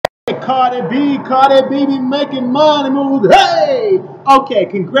Cardi B be making money moves. Hey! Okay,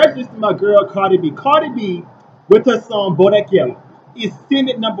 congratulations to my girl Cardi B. Cardi B, with her song BODAK Yellow, is sitting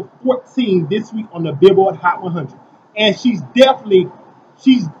at number 14 this week on the Billboard Hot 100. And she's killing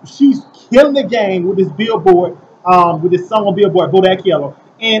the game with this Billboard, with this song on Billboard, BODAK Yellow.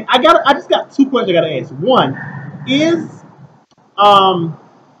 And I just got two questions I gotta ask. One is,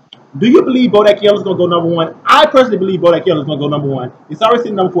 do you believe BODAK Yellow is going to go number one? I personally believe BODAK Yellow is going to go number one. It's already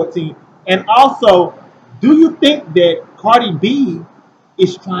sitting number 14. And also, do you think that Cardi B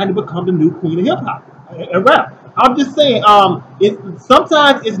is trying to become the new queen of hip hop and rap? I'm just saying,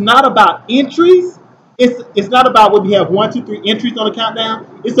 sometimes it's not about entries. It's not about when we have 1, 2, 3 entries on the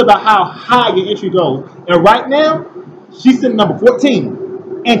countdown. It's about how high your entry goes. And right now, she's sitting number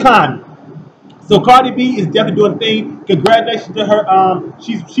 14 and climbing. So Cardi B is definitely doing a thing. Congratulations to her.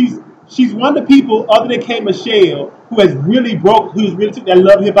 She's one of the people other than K Michelle who's really took that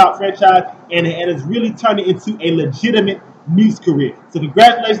Love Hip Hop franchise and has really turned it into a legitimate music career. So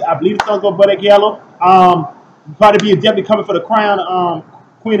congratulations. I believe the song's on BODAK Yellow. Cardi B is definitely coming for the crown,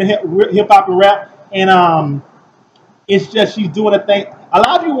 queen of hip hop and rap. And it's just she's doing a thing. A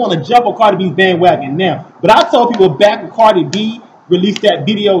lot of people want to jump on Cardi B's bandwagon now, but I told people back when Cardi B released that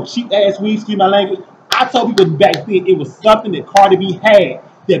video, cheap ass weed, excuse my language, I told people back then it was something that Cardi B had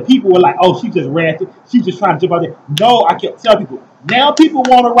that people were like, oh, she just ratchet, she's just trying to jump out there. No, I kept telling people, now people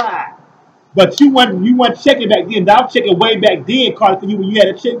want to ride. But you weren't checking back then. I was checking way back then, Cardi, for you when you had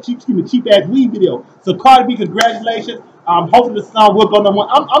a cheap ass weed video. So Cardi B, congratulations. Hopefully the song will go number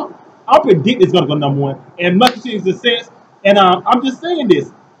one. I'm predicting it's gonna go number one. And much as it's a success. And I'm just saying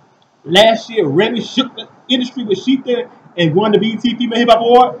this. Last year, Remy shook the industry with Sheep there and won the BET Female Hip Hop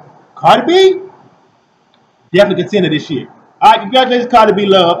Award. Cardi B, definitely contender this year. All right, congratulations, Cardi B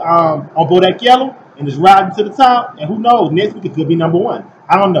Love, on BODAK Yellow, and it's riding to the top. And who knows, next week it could be number one.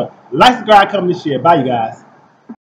 I don't know. License Guide coming this year. Bye, you guys.